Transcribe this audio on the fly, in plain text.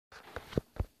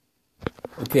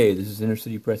Okay, this is Inner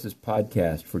City Press's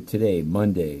podcast for today,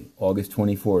 Monday, August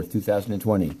 24th,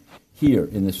 2020, here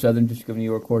in the Southern District of New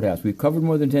York Courthouse. We've covered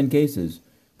more than 10 cases,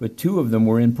 but 2 of them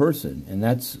were in person, and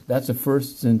that's a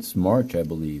first since March, I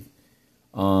believe.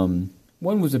 One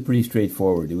was a pretty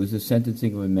straightforward. It was the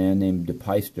sentencing of a man named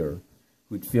DePeister,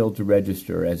 who had failed to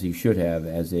register, as he should have,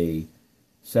 as a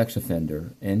sex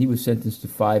offender, and he was sentenced to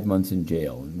 5 months in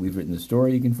jail. And we've written the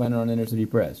story. You can find it on Inner City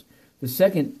Press. The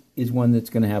second is one that's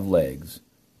going to have legs.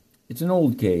 It's an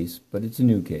old case, but it's a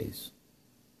new case.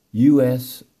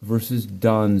 U.S. versus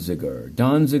Donziger.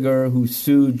 Donziger, who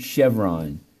sued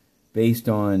Chevron based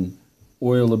on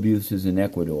oil abuses in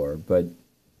Ecuador, but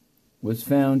was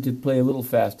found to play a little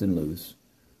fast and loose,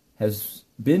 has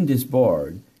been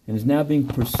disbarred, and is now being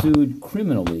pursued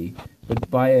criminally, but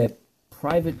by a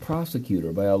private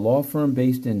prosecutor, by a law firm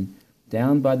based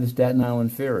down by the Staten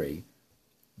Island Ferry,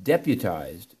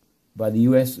 deputized by the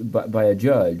U.S. by a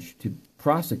judge to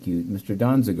prosecute Mr.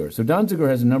 Donziger. So Donziger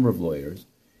has a number of lawyers,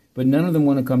 but none of them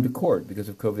want to come to court because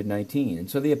of COVID-19. And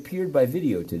so they appeared by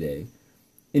video today.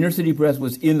 Inner City Press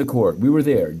was in the court. We were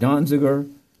there. Donziger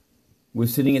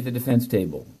was sitting at the defense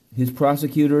table. His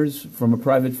prosecutors from a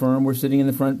private firm were sitting in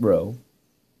the front row.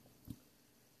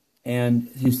 And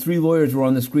his 3 lawyers were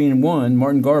on the screen. One,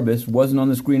 Martin Garbus, wasn't on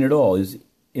the screen at all. His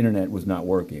internet was not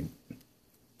working.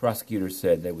 Prosecutors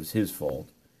said that was his fault.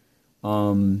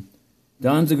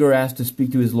 Donziger asked to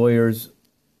speak to his lawyers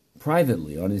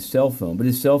privately on his cell phone, but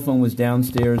his cell phone was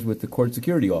downstairs with the court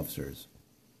security officers.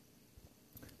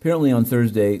 Apparently on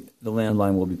Thursday, the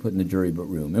landline will be put in the jury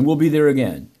room, and we'll be there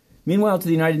again. Meanwhile, to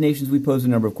the United Nations, we posed a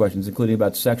number of questions, including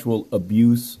about sexual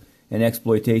abuse and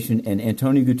exploitation, and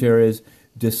Antonio Guterres,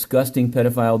 disgusting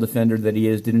pedophile defender that he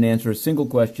is, didn't answer a single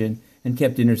question and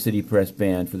kept Inner City Press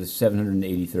banned for the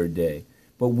 783rd day.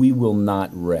 But we will not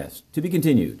rest. To be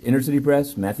continued. Inner City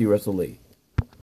Press, Matthew Russell Lee.